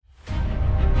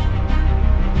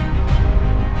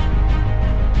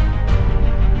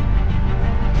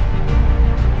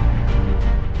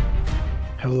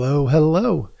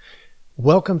Hello.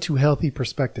 Welcome to Healthy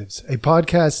Perspectives, a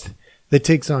podcast that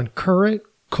takes on current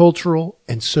cultural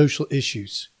and social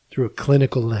issues through a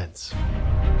clinical lens.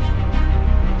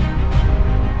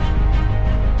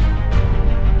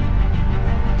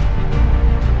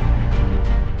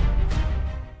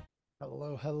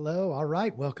 Hello. All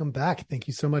right. Welcome back. Thank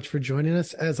you so much for joining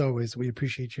us. As always, we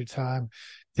appreciate your time.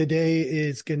 Today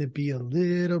is going to be a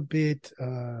little bit,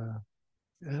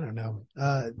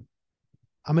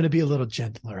 I'm going to be a little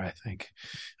gentler, I think.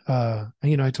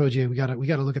 I told you we got to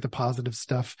look at the positive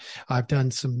stuff. I've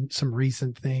done some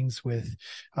recent things with,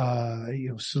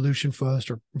 solution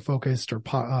focused or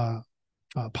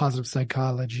positive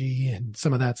psychology and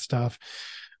some of that stuff.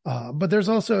 But there's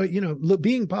also,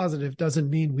 being positive doesn't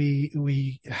mean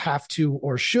we have to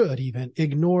or should even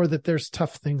ignore that there's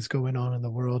tough things going on in the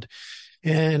world.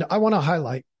 And I want to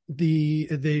highlight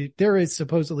there is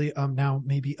supposedly now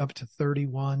maybe up to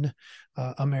 31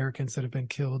 Americans that have been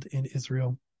killed in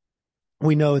Israel.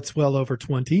 We know it's well over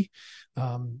 20.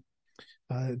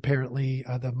 Apparently,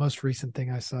 the most recent thing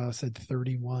I saw said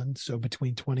 31. So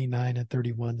between 29 and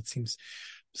 31, it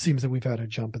seems that we've had a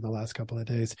jump in the last couple of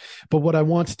days. But what I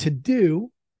want to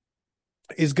do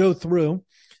is go through.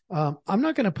 I'm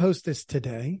not going to post this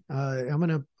today. I'm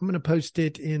going to post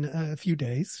it in a few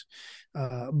days.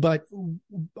 But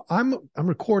I'm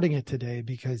recording it today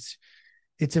because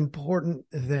it's important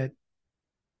that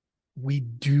we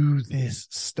do this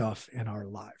stuff in our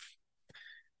life.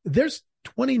 There's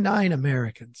 29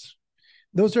 Americans.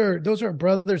 Those are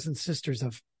brothers and sisters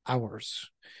of ours,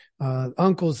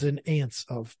 uncles and aunts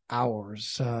of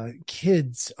ours,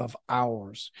 kids of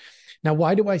ours. Now,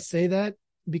 why do I say that?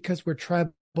 Because we're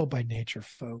tribal by nature,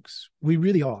 folks. We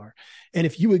really are. And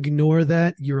if you ignore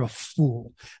that, you're a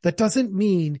fool. That doesn't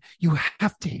mean you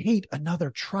have to hate another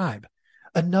tribe,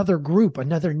 another group,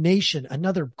 another nation,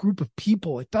 another group of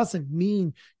people. It doesn't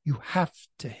mean you have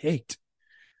to hate.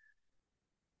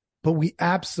 But we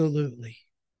absolutely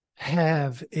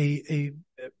have a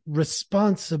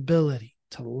responsibility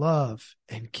to love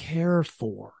and care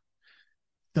for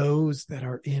those that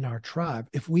are in our tribe.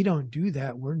 If we don't do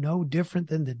that, we're no different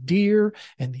than the deer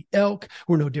and the elk.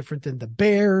 We're no different than the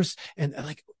bears. And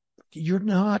you're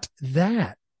not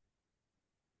that.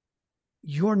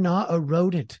 You're not a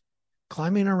rodent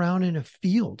climbing around in a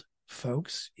field,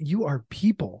 folks. You are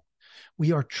people.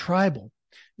 We are tribal.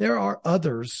 There are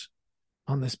others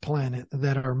on this planet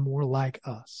that are more like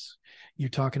us. You're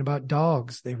talking about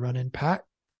dogs. They run in packs.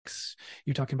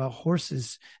 You're talking about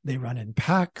horses. They run in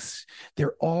packs.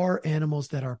 There are animals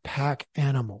that are pack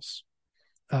animals.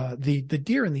 The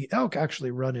deer and the elk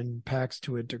actually run in packs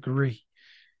to a degree.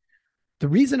 The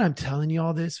reason I'm telling you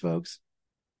all this, folks,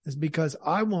 is because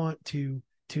I want to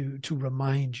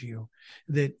remind you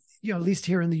that, at least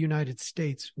here in the United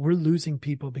States, we're losing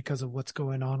people because of what's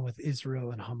going on with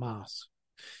Israel and Hamas.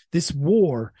 This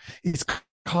war is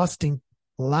costing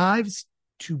lives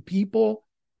to people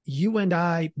you and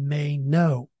I may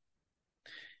know.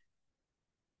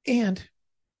 And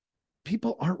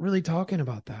people aren't really talking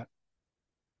about that.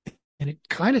 And it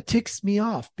kind of ticks me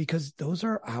off because those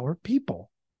are our people.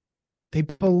 They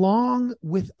belong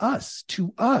with us,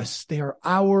 to us. They are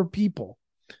our people.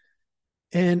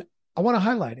 And I want to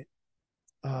highlight it.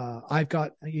 I've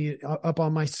got up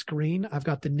on my screen, I've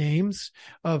got the names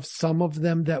of some of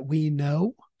them that we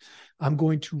know. I'm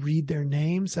going to read their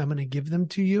names. I'm going to give them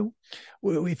to you.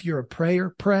 If you're a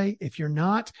prayer, pray. If you're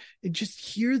not, just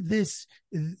hear this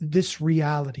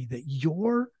reality that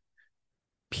your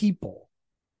people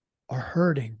are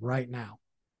hurting right now.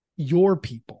 Your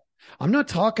people. I'm not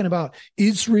talking about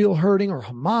Israel hurting or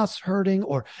Hamas hurting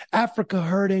or Africa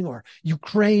hurting or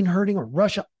Ukraine hurting or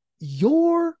Russia.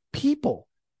 Your people,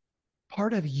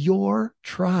 part of your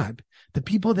tribe, the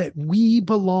people that we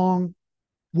belong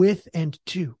with and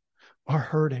to, are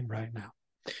hurting right now.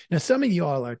 Now, some of you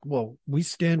are like, well, we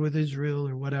stand with Israel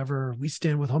or whatever. We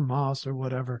stand with Hamas or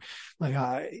whatever. I'm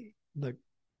going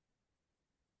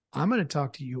to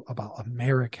talk to you about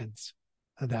Americans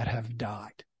that have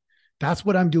died. That's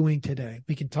what I'm doing today.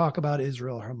 We can talk about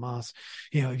Israel or Hamas.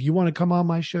 If you want to come on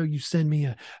my show, you send me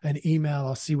an email.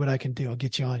 I'll see what I can do. I'll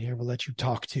get you on here. We'll let you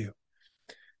talk too.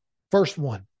 First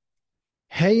one,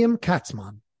 Hayam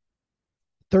Katzman,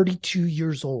 32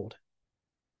 years old.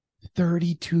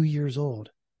 32 years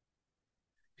old.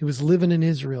 He was living in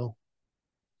Israel.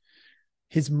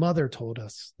 His mother told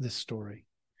us this story.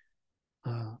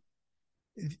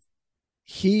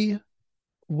 He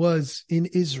was in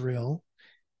Israel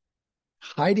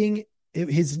hiding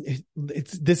this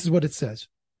is what it says.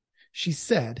 She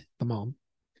said, the mom,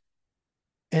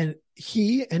 and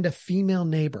he and a female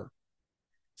neighbor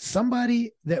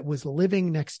somebody that was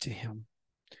living next to him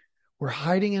were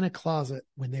hiding in a closet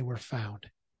when they were found.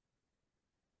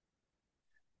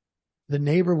 The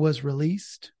neighbor was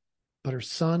released, but her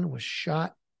son was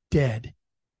shot dead,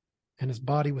 and his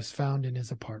body was found in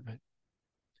his apartment.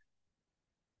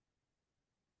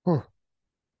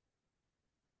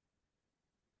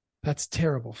 That's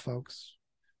terrible, folks.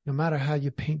 No matter how you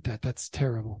paint that, that's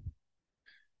terrible.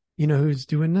 You know who's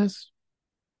doing this?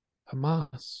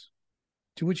 Hamas.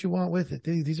 Do what you want with it.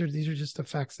 These are just the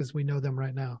facts as we know them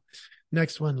right now.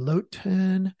 Next one,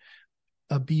 Lotan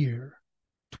Abir,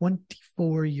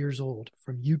 24 years old,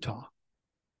 from Utah,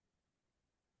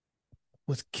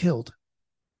 was killed.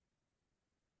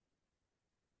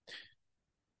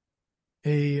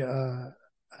 The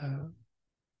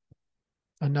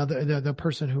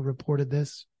person who reported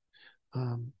this,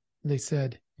 they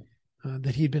said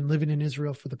that he'd been living in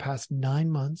Israel for the past 9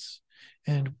 months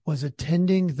and was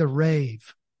attending the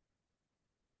rave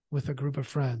with a group of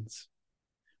friends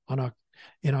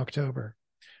in October,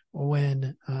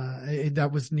 when that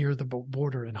was near the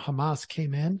border, and Hamas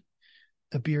came in.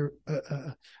 Abir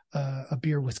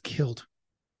was killed,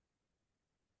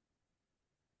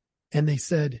 and they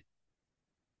said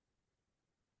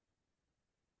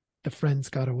the friends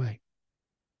got away.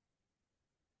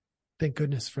 Thank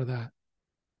goodness for that.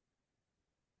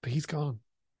 But he's gone.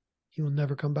 He will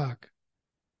never come back.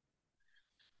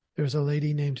 There's a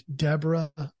lady named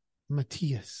Deborah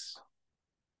Matthias,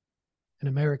 an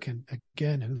American,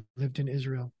 again, who lived in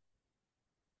Israel.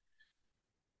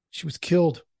 She was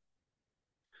killed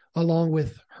along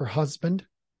with her husband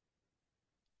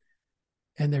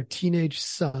and their teenage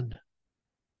son.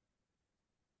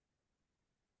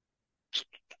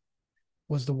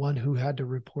 Was the one who had to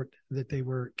report that they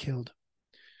were killed.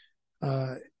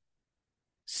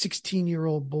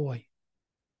 16-year-old boy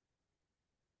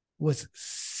was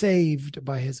saved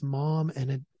by his mom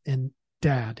and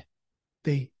dad.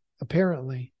 They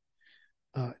apparently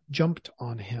jumped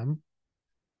on him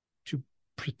to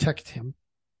protect him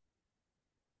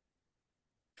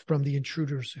from the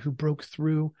intruders who broke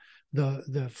through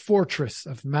the fortress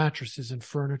of mattresses and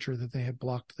furniture that they had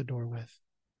blocked the door with.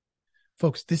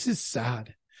 Folks, this is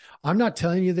sad. I'm not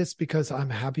telling you this because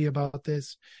I'm happy about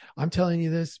this. I'm telling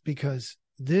you this because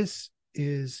this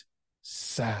is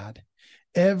sad.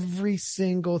 Every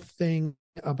single thing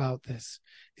about this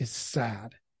is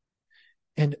sad.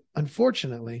 And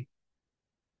unfortunately,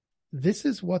 this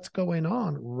is what's going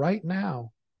on right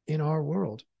now in our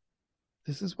world.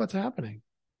 This is what's happening.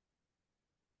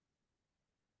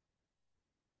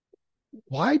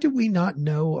 Why do we not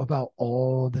know about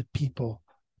all the people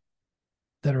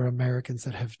that are Americans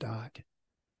that have died?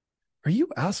 Are you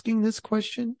asking this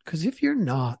question? Because if you're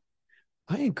not,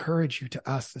 I encourage you to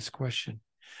ask this question.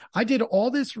 I did all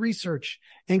this research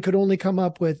and could only come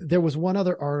up with, there was one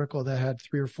other article that had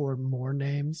 3 or 4 more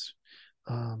names.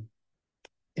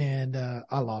 And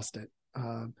I lost it.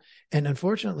 And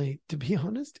unfortunately, to be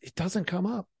honest, it doesn't come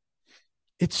up.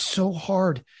 It's so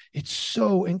hard. It's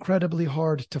so incredibly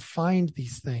hard to find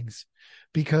these things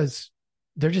because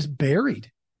they're just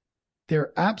buried.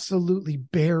 They're absolutely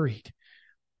buried.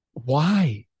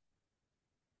 Why?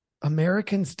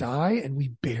 Americans die and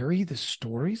we bury the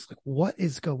stories? Like, what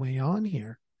is going on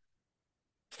here?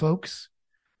 Folks,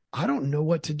 I don't know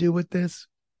what to do with this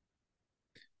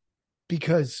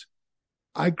because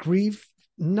I grieve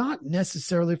not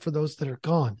necessarily for those that are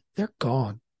gone. They're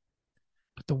gone.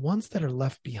 But the ones that are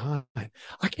left behind,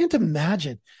 I can't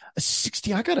imagine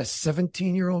I got a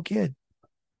 17-year-old kid.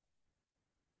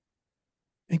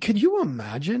 And can you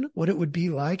imagine what it would be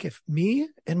like if me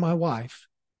and my wife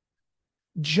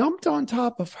jumped on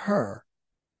top of her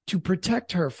to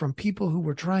protect her from people who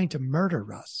were trying to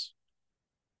murder us,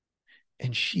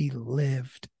 and she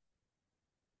lived?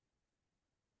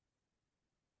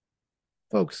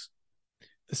 Folks,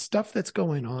 the stuff that's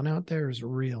going on out there is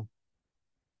real.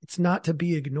 It's not to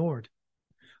be ignored.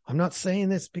 I'm not saying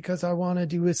this because I want to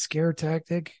do a scare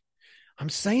tactic. I'm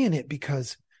saying it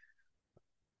because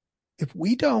if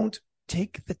we don't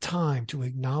take the time to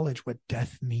acknowledge what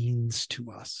death means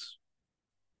to us,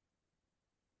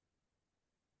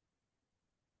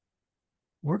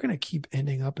 we're going to keep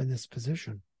ending up in this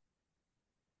position.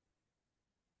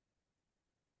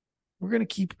 We're going to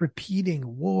keep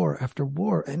repeating war after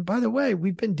war. And by the way,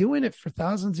 we've been doing it for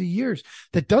thousands of years.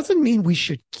 That doesn't mean we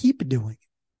should keep doing it.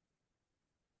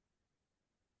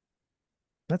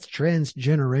 That's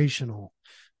transgenerational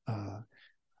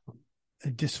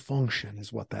dysfunction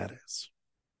is what that is.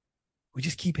 We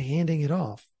just keep handing it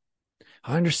off.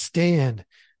 I understand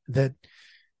that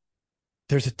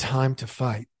there's a time to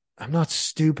fight. I'm not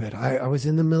stupid. I was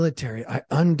in the military. I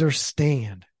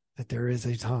understand that there is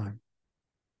a time.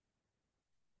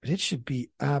 But it should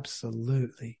be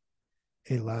absolutely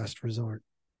a last resort.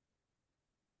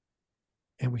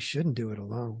 And we shouldn't do it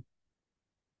alone.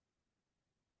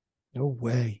 No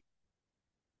way.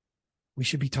 We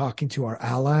should be talking to our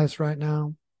allies right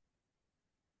now.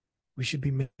 We should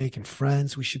be making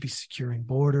friends. We should be securing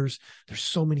borders. There's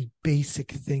so many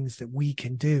basic things that we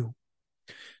can do.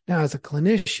 Now, as a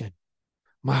clinician,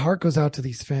 my heart goes out to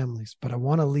these families, but I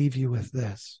want to leave you with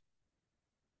this.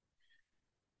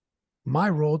 My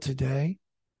role today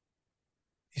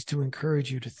is to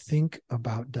encourage you to think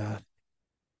about death.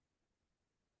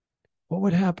 What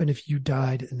would happen if you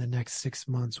died in the next 6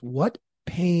 months? What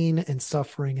pain and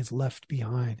suffering is left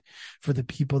behind for the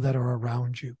people that are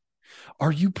around you?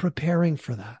 Are you preparing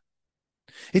for that?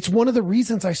 It's one of the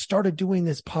reasons I started doing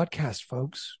this podcast,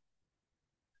 folks.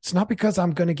 It's not because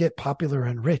I'm going to get popular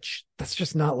and rich. That's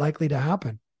just not likely to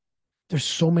happen. There's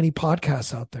so many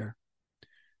podcasts out there.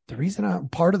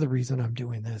 Part of the reason I'm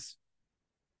doing this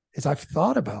is I've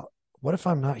thought about, what if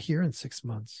I'm not here in 6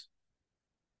 months?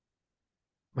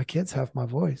 My kids have my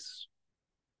voice.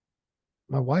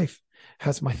 My wife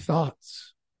has my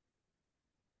thoughts.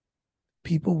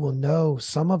 People will know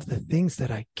some of the things that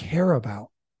I care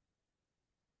about.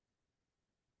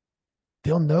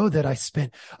 They'll know that I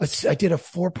did a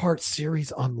 4-part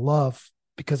series on love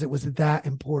because it was that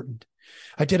important.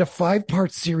 I did a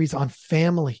 5-part series on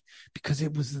family because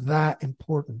it was that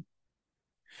important.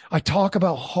 I talk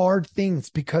about hard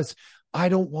things because I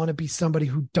don't want to be somebody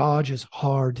who dodges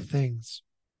hard things.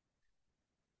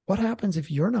 What happens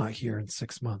if you're not here in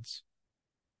 6 months?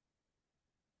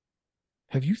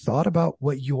 Have you thought about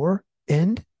what your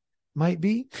end might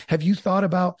be? Have you thought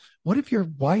about, what if your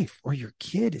wife or your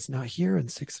kid is not here in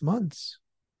 6 months?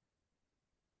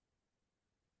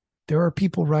 There are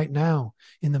people right now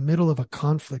in the middle of a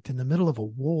conflict, in the middle of a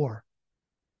war,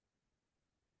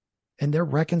 and they're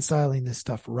reconciling this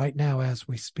stuff right now as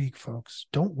we speak, folks.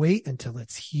 Don't wait until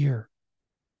it's here.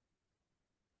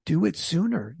 Do it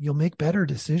sooner. You'll make better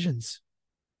decisions.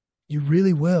 You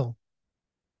really will.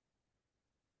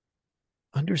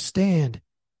 Understand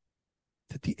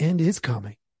that the end is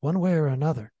coming, one way or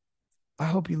another. I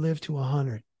hope you live to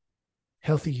 100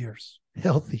 healthy years.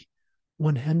 Healthy.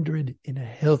 100 in a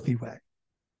healthy way.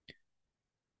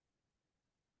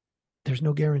 There's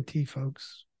no guarantee,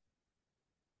 folks.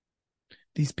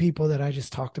 These people that I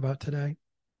just talked about today,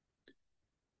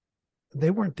 they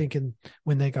weren't thinking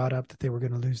when they got up that they were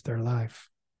going to lose their life.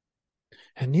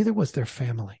 And neither was their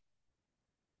family.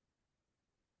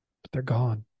 But they're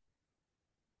gone.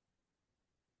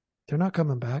 They're not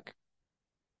coming back.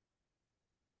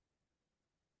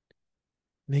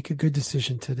 Make a good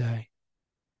decision today.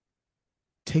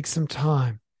 Take some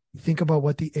time. Think about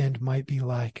what the end might be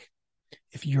like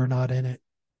if you're not in it.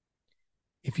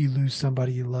 If you lose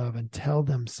somebody you love, and tell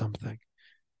them something.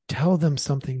 Tell them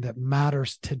something that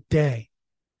matters today,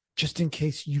 just in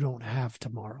case you don't have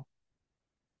tomorrow.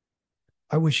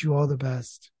 I wish you all the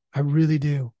best. I really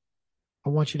do. I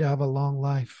want you to have a long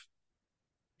life.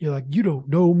 You're like, you don't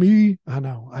know me. I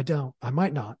know, I don't. I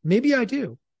might not. Maybe I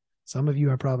do. Some of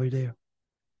you I probably do.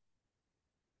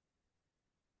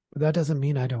 But that doesn't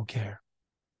mean I don't care.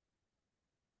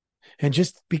 And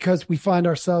just because we find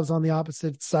ourselves on the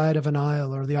opposite side of an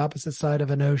aisle or the opposite side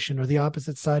of an ocean or the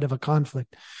opposite side of a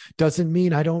conflict doesn't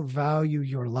mean I don't value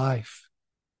your life.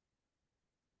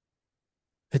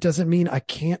 It doesn't mean I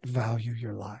can't value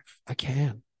your life. I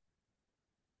can.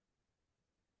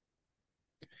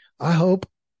 I hope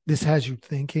this has you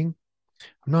thinking.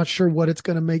 I'm not sure what it's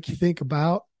going to make you think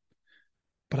about,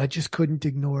 but I just couldn't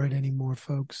ignore it anymore,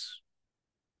 folks.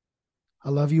 I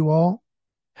love you all,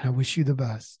 and I wish you the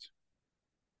best.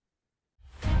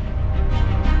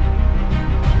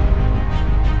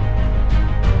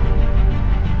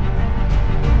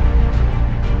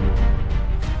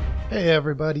 Hey,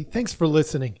 everybody. Thanks for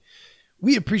listening.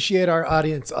 We appreciate our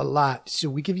audience a lot, so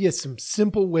we give you some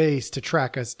simple ways to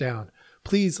track us down.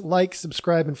 Please like,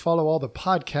 subscribe, and follow all the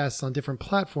podcasts on different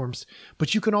platforms,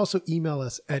 but you can also email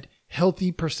us at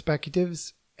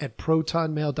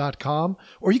healthyperspectives@protonmail.com,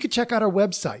 or you can check out our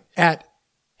website at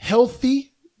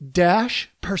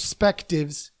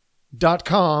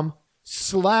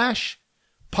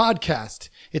healthy-perspectives.com/podcast.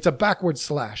 It's a backward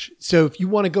slash. So if you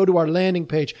want to go to our landing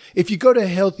page, if you go to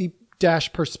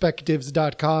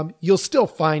healthy-perspectives.com, you'll still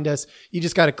find us. You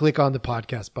just got to click on the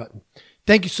podcast button.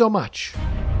 Thank you so much.